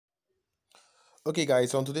Okay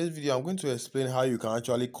guys, on today's video I'm going to explain how you can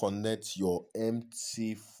actually connect your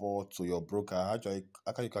MT4 to your broker. How you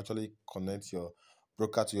can actually connect your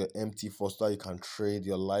broker to your MT4 so that you can trade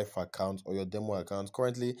your live account or your demo account.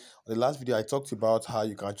 Currently, on the last video I talked about how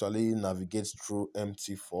you can actually navigate through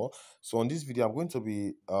MT4. So on this video I'm going to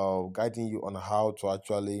be guiding you on how to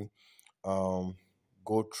actually um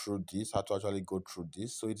go through this, how to actually go through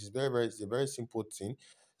this. So it is it's a very simple thing.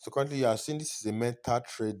 So currently you are seeing this is a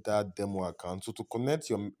MetaTrader demo account. So to connect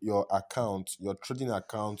your account, your trading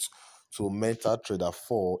account to MetaTrader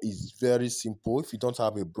 4 is very simple. If you don't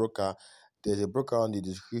have a broker, there's a broker on the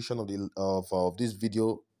description of this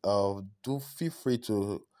video. Do feel free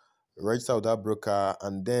to register with that broker,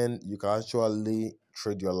 and then you can actually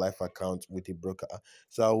trade your live account with a broker.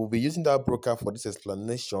 So I will be using that broker for this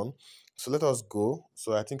explanation. So let us go.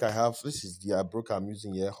 So I think I have, this is the broker I'm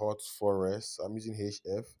using here, Hot Forest. I'm using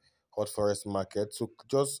HF, Hot Forest Market. So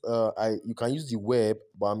just you can use the web,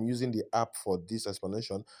 but I'm using the app for this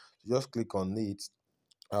explanation. So just click on it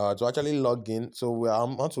to actually log in. So I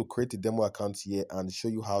want to create a demo account here and show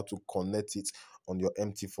you how to connect it on your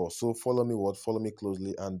MT4. So follow me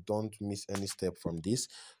closely and don't miss any step from this.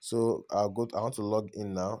 So I want to log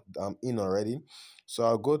in now. I'm in already. So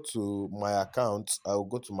I'll go to my account. I'll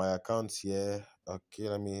go to my account here. Okay,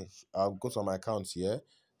 I'll go to my account here.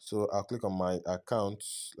 So I'll click on my account.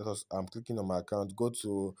 I'm clicking on my account. Go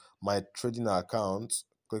to my trading account.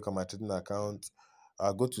 Click on my trading account.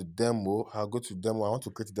 I'll go to demo. I want to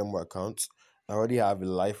create a demo account. I already have a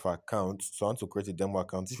live account, so I want to create a demo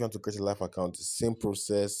account. If you want to create a live account, same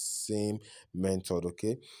process, same method.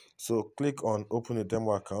 Okay, so click on open a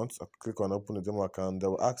demo account. Click on open a demo account. They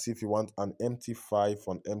will ask you if you want an MT5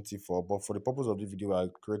 on MT4, but for the purpose of the video,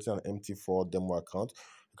 I'm creating an MT4 demo account.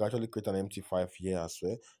 You can actually create an MT5 here as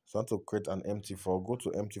well. So I want to create an MT4. Go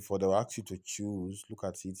to MT4. They will ask you to choose. Look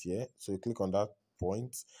at it here. So you click on that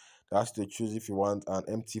point. That's to choose if you want an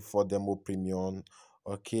MT4 demo premium.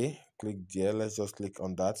 Okay, click there. Let's just click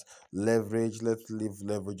on that. Leverage. Let's leave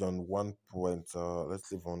leverage on 1 point.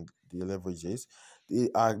 Let's leave on the leverages.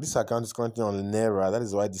 This account is currently on Naira. That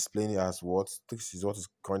is why displaying it as what. This is what is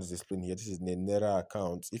currently displaying here. This is the Naira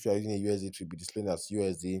account. If you are using a USD, it will be displaying as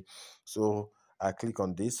USD. So I click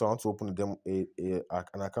on this. So I want to open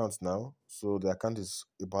an account now. So the account is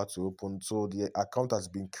about to open. So the account has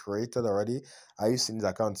been created already. Are you seeing the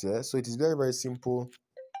account here? So it is very simple.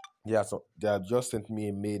 Yeah, so they have just sent me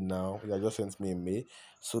a mail now. They have just sent me a mail.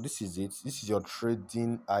 So this is it. This is your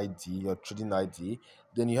trading ID, your trading ID.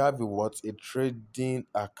 Then you have a trading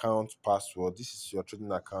account password. This is your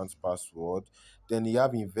trading account password. Then you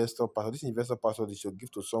have investor password. This investor password is your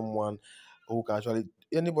give to someone who can actually,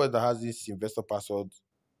 anybody that has this investor password,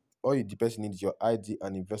 the person needs your ID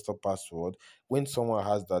and investor password. When someone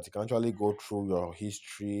has that, you can actually go through your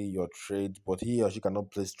history, your trade, but he or she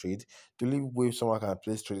cannot place trade. The only way someone can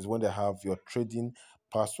place trade is when they have your trading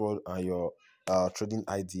password and your trading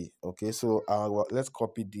ID. Okay, so let's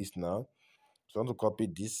copy this now. So I want to copy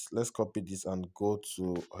this. Let's copy this and go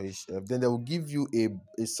to HF. Then they will give you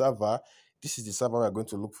a server. This is the server we're going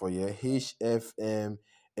to look for here. HFMSV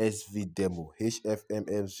demo.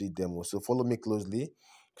 HFMSV demo. So follow me closely.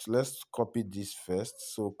 So let's copy this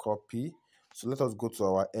first. So copy. So let us go to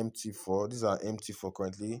our MT4. This is our MT4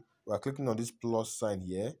 currently. We are clicking on this plus sign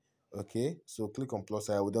here. Okay. So click on plus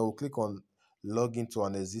sign. Then we'll click on login to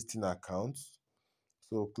an existing account.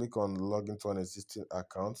 So click on login to an existing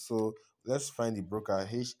account. So let's find the broker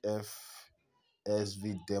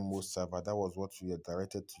HFSV demo server. That was what we are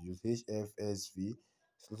directed to use. HFSV.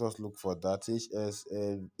 So let us look for that.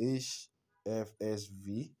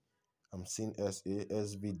 HFSV. I'm seeing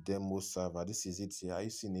SASV demo server. This is it here. Are you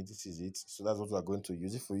seeing it? This is it. So that's what we are going to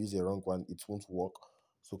use. If we use a wrong one, it won't work.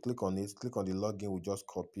 So click on it. Click on the login we just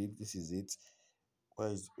copied. This is it.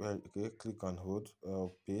 Okay, click on hold,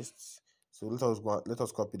 paste. So let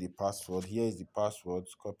us copy the password. Here is the password.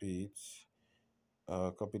 Copy it.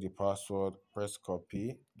 Copy the password. Press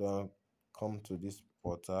copy. Then come to this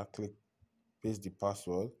portal. Click paste the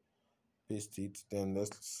password. Paste it. Then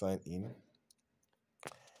let's sign in.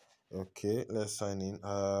 Okay, let's sign in.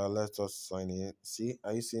 Let's just sign in. See,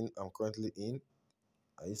 are you seeing? I'm currently in.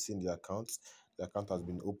 Are you seeing the account? The account has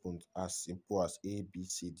been opened as simple as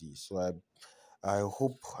ABCD. So I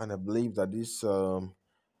hope and I believe that this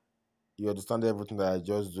you understand everything that I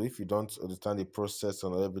just do. If you don't understand the process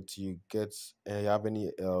and everything, you have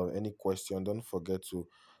any question, don't forget to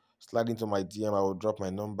slide into my DM. I will drop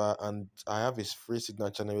my number, and I have a free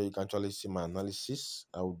signal channel where you can actually see my analysis.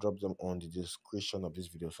 I will drop them on the description of this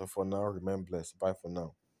video. So for now, remain blessed. Bye for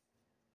now.